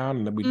here in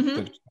town,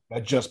 and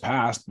that just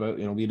passed, but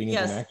leading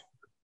into next.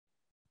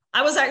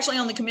 I was actually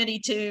on the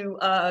committee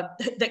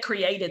that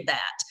created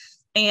that.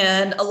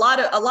 And a lot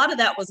of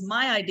that was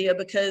my idea,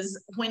 because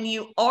when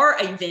you are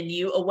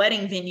a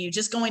wedding venue,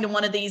 just going to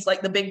one of these,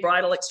 like the big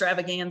bridal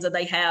extravaganza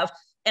they have,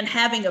 and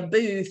having a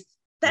booth,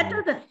 that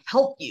doesn't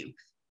help you.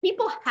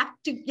 People have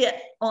to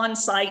get on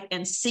site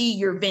and see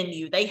your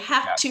venue. They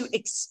have to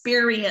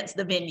experience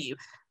the venue.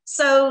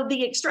 So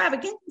the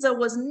extravaganza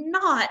was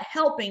not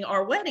helping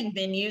our wedding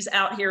venues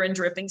out here in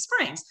Dripping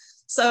Springs.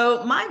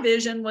 So my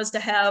vision was to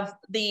have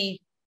the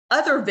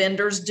other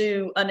vendors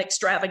do an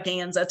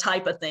extravaganza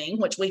type of thing,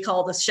 which we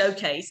call the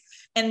showcase.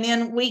 And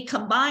then we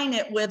combine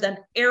it with an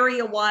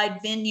area-wide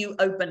venue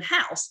open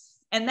house.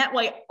 And that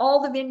way,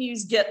 all the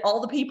venues get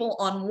all the people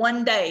on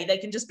one day. They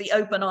can just be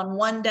open on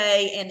one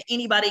day, and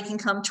anybody can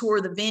come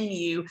tour the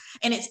venue.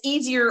 And it's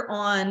easier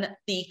on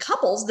the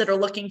couples that are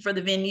looking for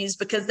the venues,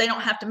 because they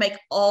don't have to make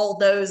all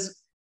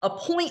those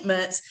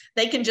appointments.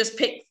 They can just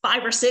pick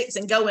 5 or 6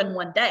 and go in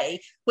one day,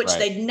 which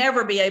they'd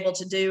never be able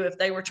to do if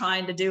they were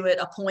trying to do it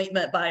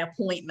appointment by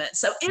appointment.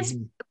 So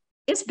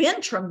it's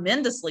been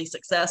tremendously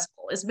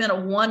successful. It's been a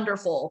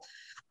wonderful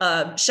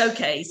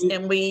showcase,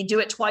 and we do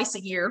it twice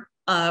a year,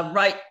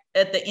 right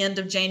at the end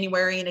of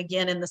January and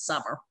again in the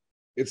summer.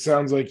 It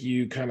sounds like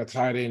you kind of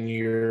tied in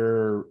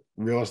your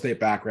real estate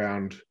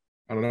background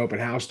on an open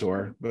house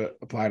tour, but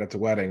applied it to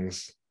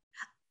weddings,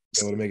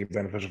 able to make it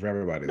beneficial for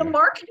everybody. The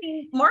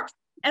marketing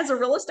as a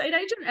real estate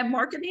agent and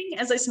marketing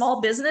as a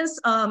small business,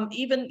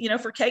 even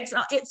for cakes,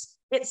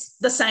 it's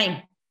the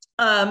same.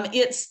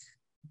 It's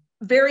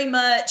very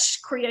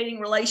much creating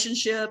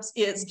relationships.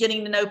 It's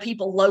getting to know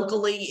people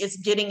locally. It's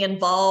getting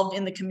involved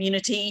in the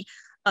community.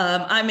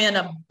 I'm in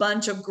a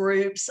bunch of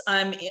groups.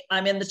 I'm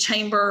in the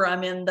chamber.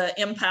 I'm in the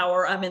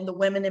Empower. I'm in the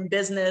Women in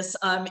Business.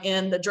 I'm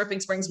in the Dripping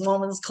Springs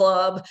Women's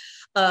Club,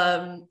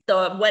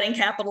 the Wedding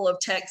Capital of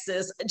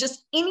Texas.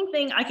 Just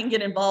anything I can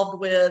get involved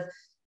with,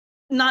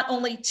 not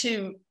only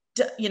to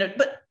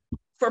but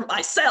for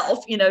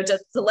myself,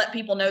 to let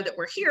people know that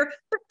we're here,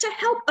 but to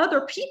help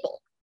other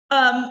people.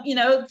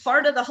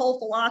 Part of the whole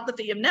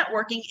philosophy of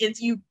networking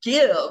is you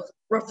give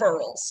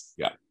referrals.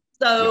 Yeah.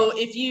 So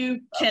if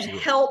you can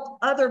help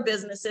other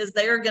businesses,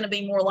 they're going to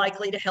be more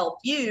likely to help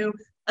you,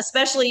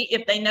 especially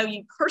if they know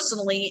you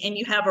personally and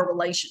you have a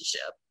relationship.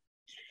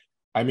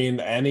 I mean,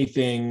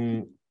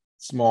 anything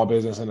small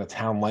business in a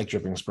town like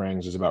Dripping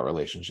Springs is about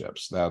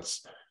relationships.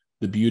 That's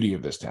the beauty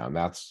of this town.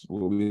 That's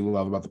what we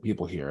love about the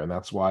people here. And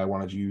that's why I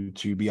wanted you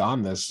to be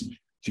on this,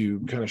 to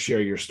kind of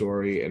share your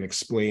story and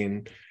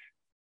explain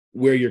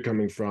where you're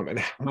coming from and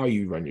how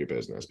you run your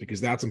business, because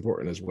that's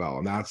important as well.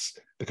 And that's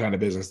the kind of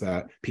business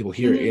that people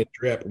here in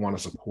Drip want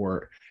to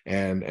support,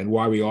 and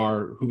why we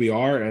are who we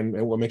are, and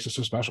what makes us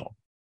so special.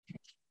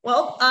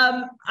 Well,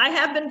 I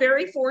have been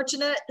very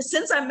fortunate.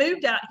 Since I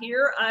moved out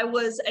here, I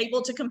was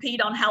able to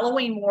compete on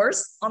Halloween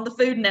Wars on the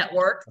Food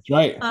Network. That's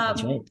right.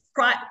 That's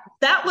right.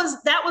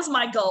 That was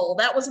my goal.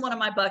 That was one of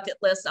my bucket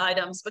list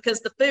items, because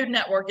the Food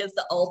Network is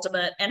the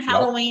ultimate, and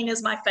Halloween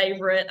is my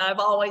favorite. I've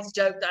always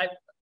joked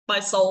my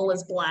soul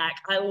is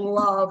black. I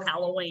love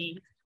Halloween.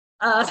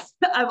 I've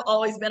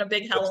always been a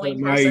big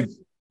Halloween person.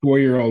 My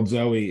 4-year-old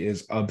Zoe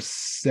is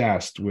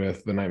obsessed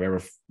with The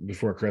Nightmare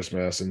Before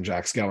Christmas and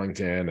Jack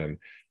Skellington, and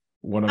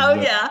one of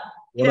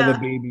the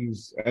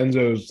babies,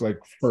 Enzo's like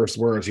first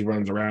words, he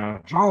runs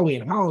around,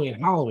 Halloween,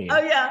 Halloween, Halloween.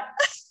 Oh yeah.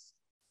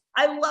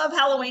 I love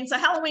Halloween. So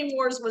Halloween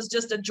Wars was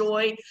just a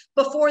joy.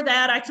 Before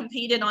that, I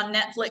competed on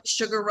Netflix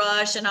Sugar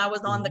Rush, and I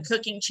was on the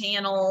Cooking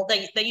Channel.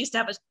 They used to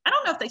have I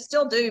don't know if they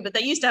still do, but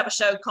they used to have a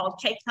show called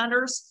Cake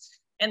Hunters,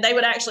 and they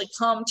would actually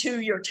come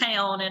to your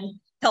town and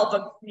help,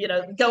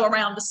 go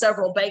around to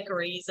several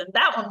bakeries. And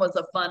that one was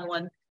a fun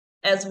one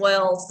as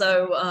well.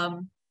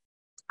 So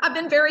I've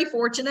been very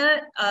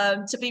fortunate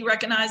to be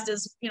recognized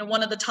as,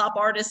 one of the top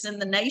artists in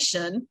the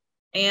nation,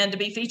 and to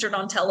be featured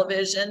on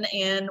television.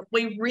 And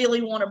we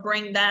really want to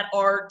bring that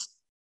art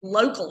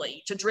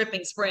locally to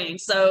Dripping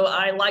Springs. So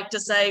I like to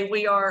say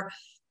we are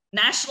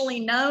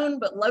nationally known,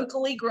 but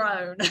locally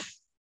grown.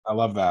 I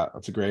love that.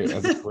 That's a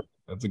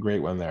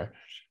great one there.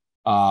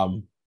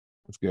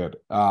 That's good.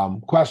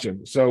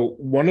 Question. So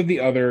one of the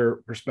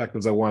other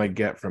perspectives I want to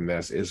get from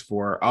this is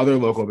for other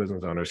local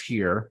business owners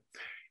here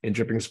in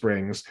Dripping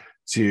Springs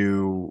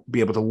to be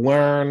able to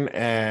learn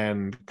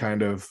and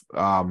kind of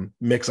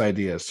mix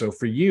ideas. So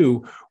for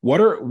you,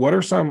 what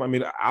are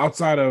some,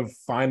 outside of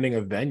finding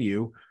a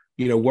venue,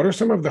 what are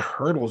some of the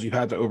hurdles you've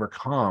had to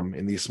overcome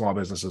in these small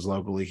businesses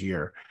locally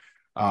here?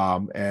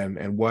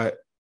 And what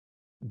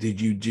did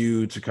you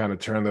do to kind of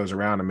turn those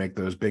around and make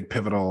those big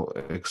pivotal,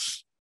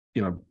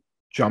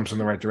 jumps in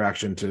the right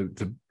direction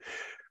to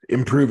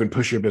improve and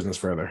push your business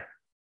further?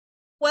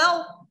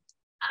 Well,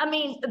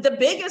 the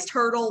biggest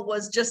hurdle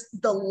was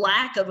just the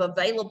lack of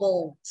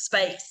available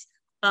space.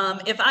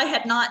 If I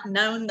had not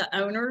known the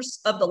owners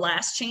of the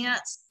Last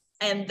Chance,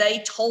 and they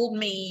told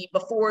me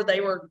before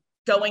they were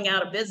going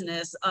out of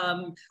business,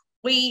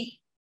 we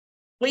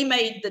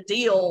made the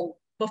deal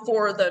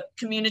before the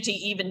community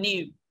even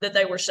knew that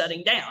they were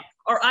shutting down,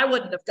 or I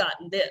wouldn't have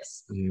gotten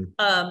this.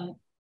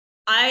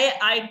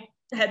 I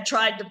had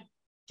tried to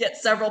get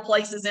several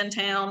places in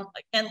town.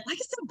 And like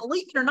I said,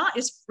 believe it or not,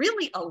 it's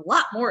really a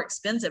lot more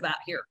expensive out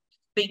here,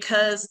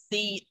 because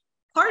the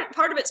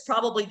part of it's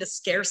probably the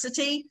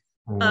scarcity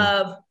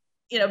of,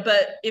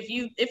 but if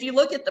you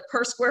look at the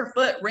per square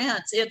foot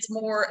rents, it's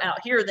more out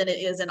here than it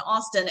is in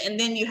Austin. And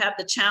then you have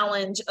the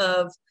challenge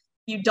of,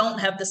 you don't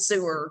have the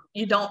sewer,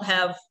 you don't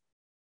have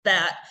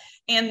that.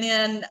 And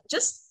then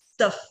just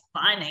the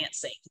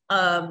financing,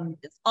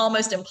 it's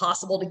almost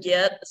impossible to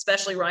get,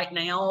 especially right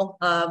now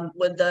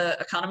with the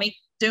economy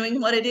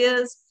doing what it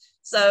is.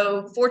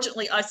 So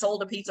fortunately, I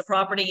sold a piece of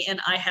property, and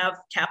I have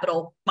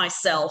capital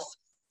myself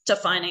to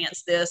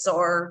finance this,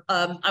 or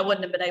I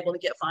wouldn't have been able to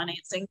get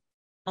financing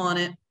on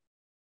it.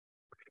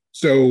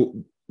 So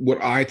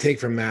what I take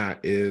from that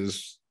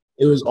is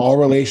it was all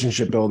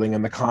relationship building,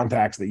 and the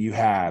contacts that you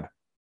had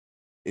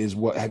is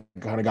what had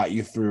kind of got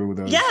you through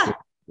those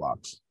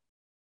blocks.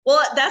 Well,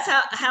 that's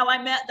how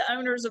I met the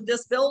owners of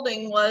this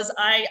building. Was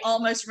I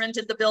almost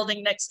rented the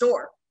building next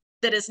door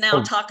that is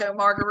now Taco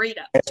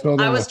Margarita.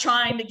 I was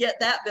trying to get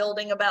that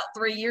building about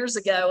 3 years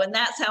ago, and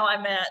that's how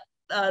I met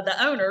the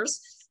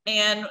owners.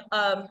 And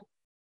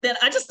then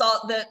I just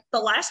thought that the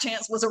Last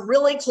Chance was a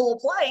really cool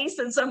place.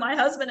 And so my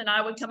husband and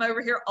I would come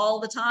over here all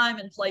the time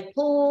and play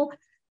pool.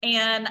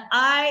 And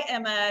I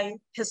am a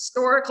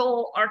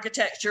historical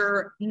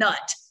architecture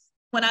nut.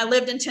 When I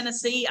lived in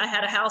Tennessee, I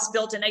had a house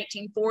built in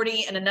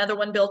 1840 and another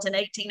one built in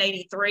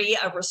 1883.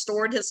 I've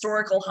restored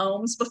historical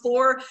homes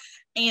before.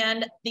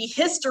 And the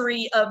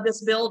history of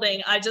this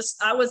building, I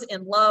was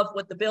in love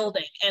with the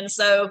building. And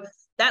so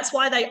that's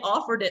why they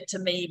offered it to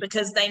me,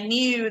 because they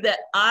knew that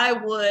I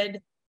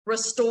would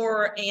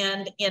restore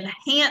and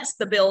enhance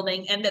the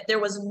building, and that there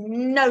was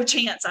no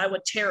chance I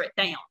would tear it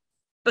down,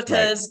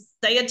 because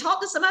they had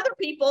talked to some other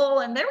people,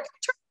 and they were going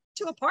to turn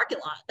it into a parking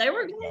lot. They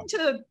were going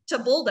to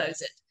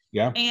bulldoze it.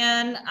 Yeah.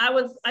 And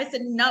I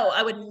said, no,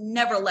 I would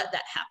never let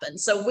that happen.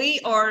 So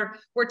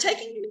we're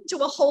taking it to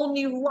a whole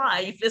new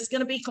life. It's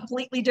going to be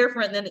completely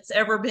different than it's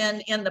ever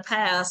been in the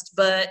past,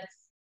 but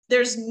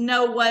there's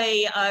no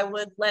way I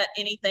would let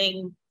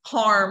anything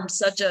harm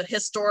such a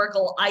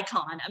historical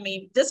icon.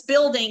 This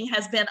building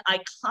has been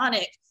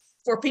iconic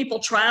for people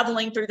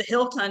traveling through the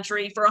hill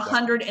country for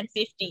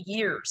 150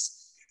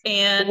 years.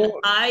 And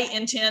I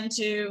intend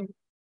to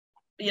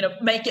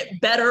make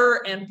it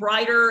better and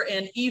brighter,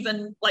 and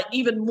even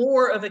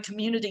more of a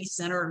community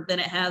center than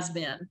it has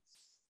been.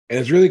 And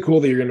it's really cool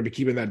that you're going to be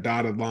keeping that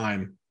dotted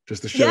line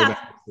just to show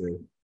that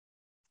through.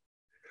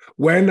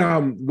 When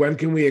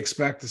can we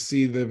expect to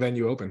see the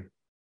venue open?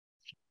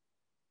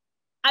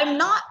 I'm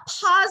not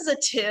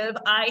positive.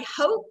 I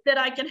hope that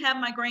I can have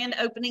my grand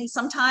opening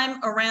sometime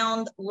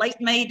around late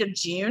May to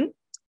June.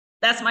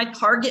 That's my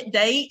target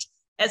date.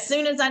 As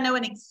soon as I know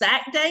an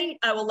exact date,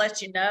 I will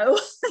let you know.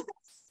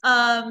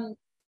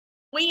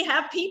 We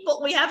have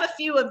a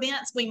few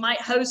events we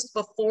might host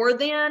before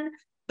then,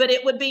 but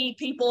it would be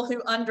people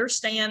who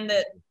understand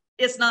that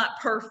it's not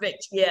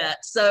perfect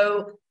yet.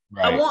 So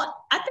Right.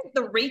 I think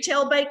the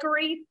retail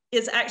bakery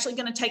is actually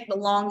going to take the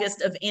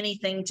longest of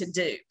anything to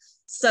do.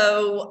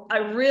 So I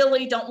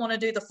really don't want to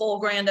do the full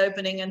grand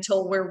opening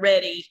until we're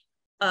ready,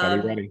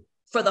 Ready.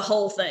 For the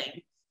whole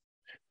thing.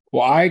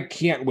 Well, I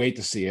can't wait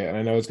to see it. And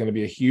I know it's going to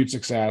be a huge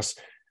success.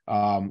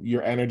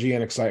 Your energy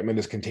and excitement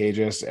is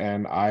contagious.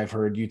 And I've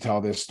heard you tell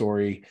this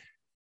story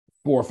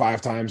 4 or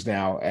 5 times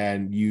now,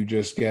 and you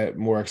just get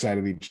more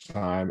excited each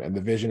time. And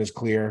the vision is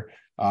clear.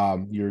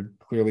 You're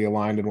clearly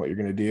aligned in what you're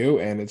going to do.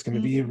 And it's going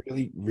to be a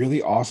really,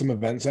 really awesome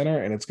event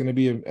center. And it's going to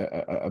be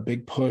a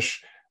big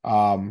push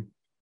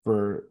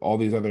for all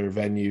these other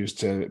venues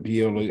to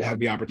be able to have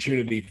the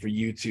opportunity for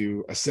you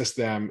to assist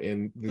them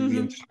in the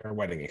entire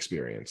wedding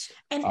experience.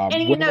 And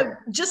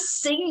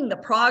just seeing the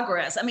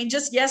progress. I mean,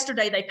 just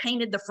yesterday they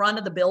painted the front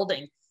of the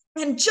building,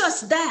 and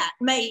just that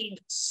made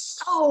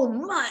so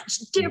much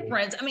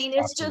difference. I mean,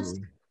 it's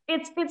Absolutely.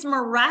 It's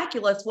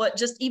miraculous what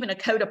just even a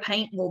coat of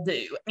paint will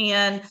do.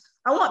 And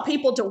I want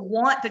people to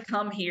want to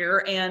come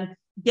here and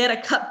get a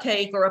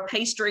cupcake or a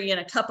pastry and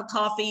a cup of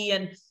coffee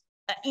and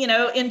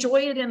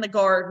enjoy it in the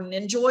garden,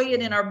 enjoy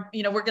it in our,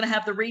 we're going to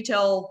have the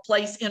retail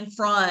place in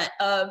front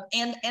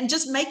and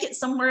just make it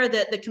somewhere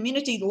that the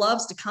community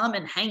loves to come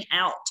and hang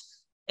out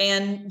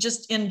and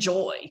just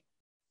enjoy.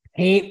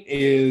 Paint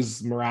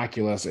is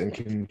miraculous and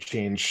can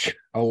change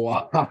a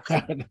lot of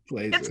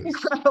places. It's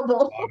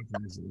incredible. A lot of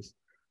places.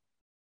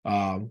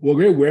 Well,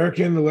 great. Where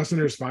can the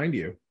listeners find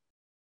you?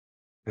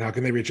 And how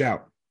can they reach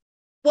out?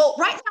 Well,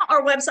 right now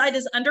our website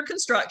is under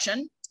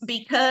construction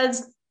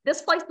because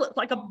this place looks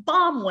like a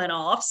bomb went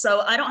off,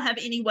 so I don't have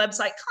any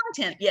website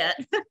content yet.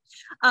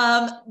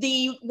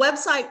 The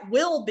website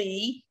will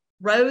be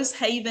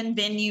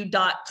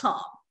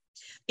rosehavenvenue.com.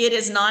 It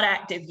is not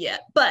active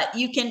yet, but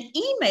you can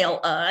email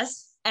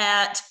us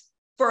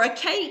for a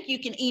cake, you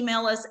can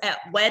email us at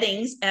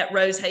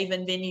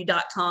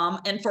weddings@rosehavenvenue.com.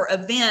 And for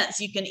events,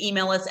 you can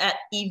email us at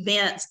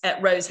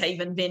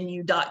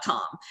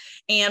events@rosehavenvenue.com.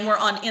 And we're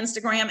on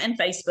Instagram and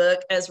Facebook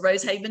as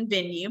Rosehaven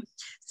Venue.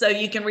 So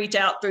you can reach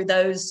out through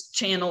those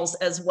channels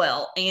as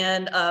well.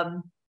 And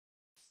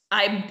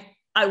I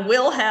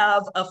will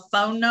have a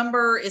phone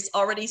number. It's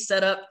already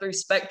set up through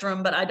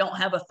Spectrum, but I don't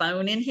have a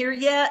phone in here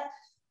yet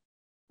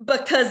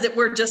because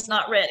we're just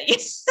not ready.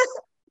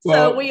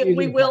 So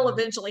we will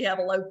eventually have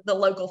the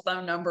local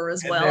phone number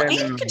as well. And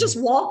you can just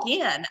walk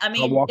in. I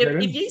mean,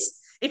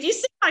 if you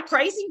see my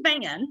crazy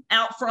van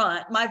out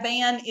front, my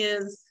van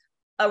is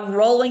a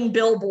rolling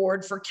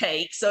billboard for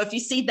cake. So if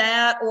you see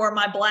that, or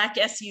my black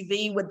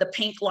SUV with the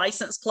pink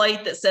license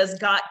plate that says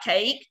 "Got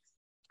Cake,"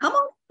 come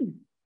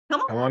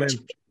on in.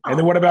 And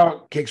then what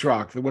about Cakes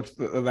Rock? What's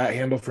that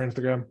handle for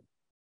Instagram?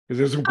 Because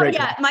there's some great.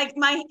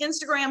 My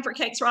Instagram for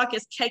Cakes Rock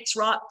is Cakes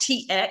Rock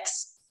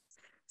TX.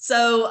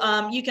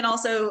 So you can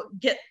also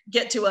get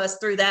to us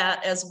through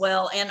that as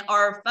well. And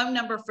our phone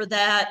number for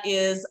that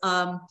is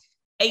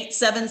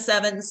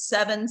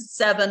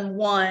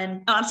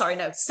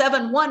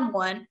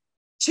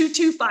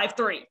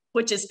 711-2253,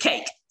 which is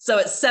cake. So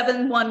it's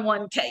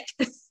 711 cake.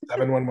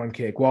 711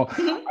 cake. Well,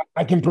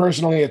 I can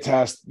personally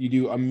attest you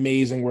do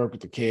amazing work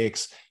with the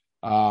cakes.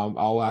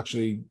 I'll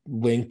actually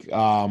link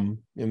in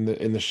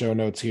the show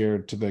notes here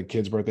to the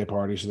kids' birthday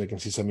party so they can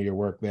see some of your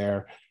work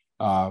there.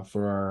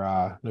 For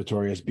our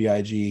Notorious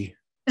B.I.G.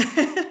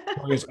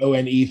 Notorious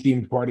ONE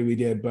themed party we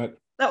did, but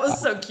that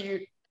was so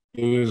cute.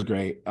 It was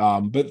great.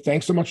 But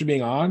thanks so much for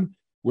being on.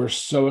 We're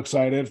so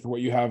excited for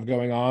what you have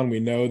going on. We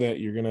know that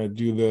you're going to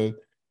do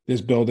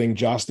this building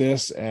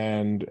justice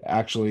and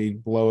actually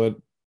blow it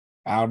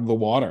out of the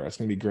water. It's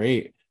going to be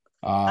great.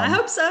 I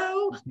hope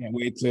so. Can't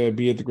wait to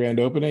be at the grand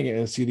opening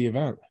and see the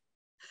event.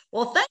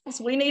 Well, thanks.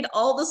 We need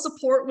all the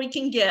support we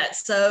can get.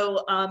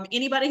 So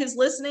anybody who's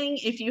listening,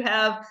 if you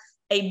have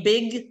a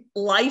big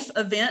life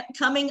event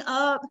coming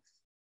up,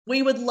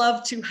 we would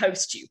love to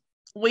host you.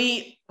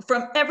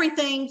 From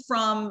everything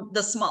from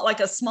the small,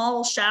 like a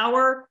small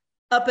shower,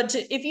 up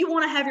into, if you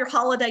want to have your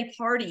holiday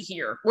party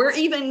here, we're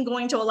even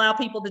going to allow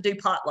people to do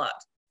potluck.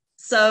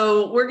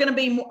 So we're going to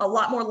be a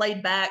lot more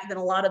laid back than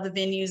a lot of the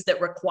venues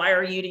that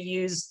require you to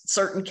use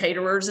certain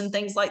caterers and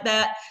things like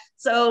that.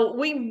 So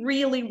we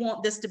really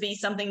want this to be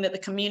something that the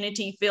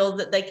community feels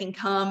that they can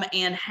come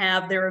and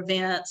have their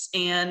events,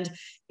 and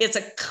it's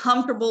a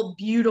comfortable,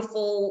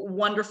 beautiful,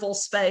 wonderful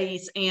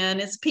space, and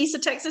it's a piece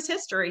of Texas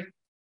history.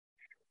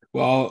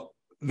 Well,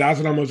 that's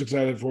what I'm most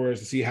excited for,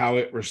 is to see how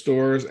it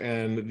restores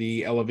and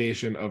the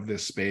elevation of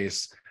this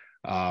space.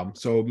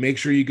 So make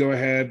sure you go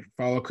ahead,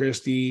 follow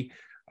Christy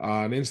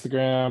on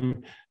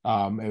Instagram,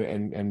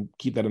 and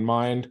keep that in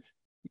mind.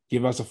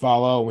 Give us a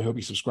follow, and we hope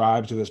you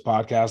subscribe to this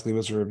podcast. Leave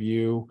us a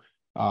review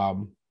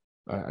on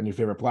your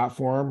favorite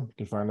platform. You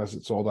can find us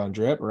at Sold on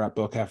Drip or at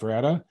Bill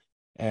Cafferetta.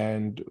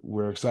 And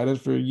we're excited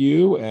for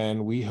you,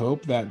 and we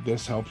hope that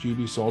this helps you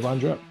be sold on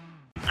drip.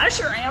 I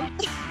sure am.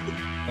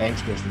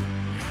 Thanks, Kristen.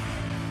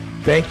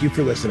 Thank you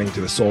for listening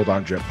to the Sold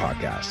on Drip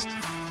podcast.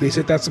 Please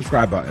hit that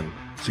subscribe button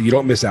so you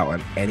don't miss out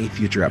on any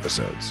future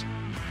episodes.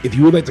 If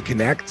you would like to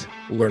connect,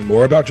 learn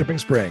more about Dripping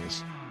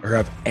Springs, or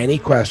have any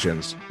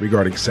questions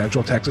regarding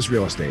Central Texas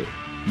real estate,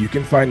 you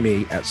can find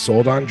me at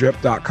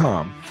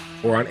soldondrip.com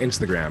or on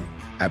Instagram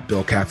at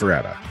Bill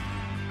Cafferetta.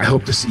 I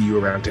hope to see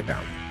you around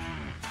town.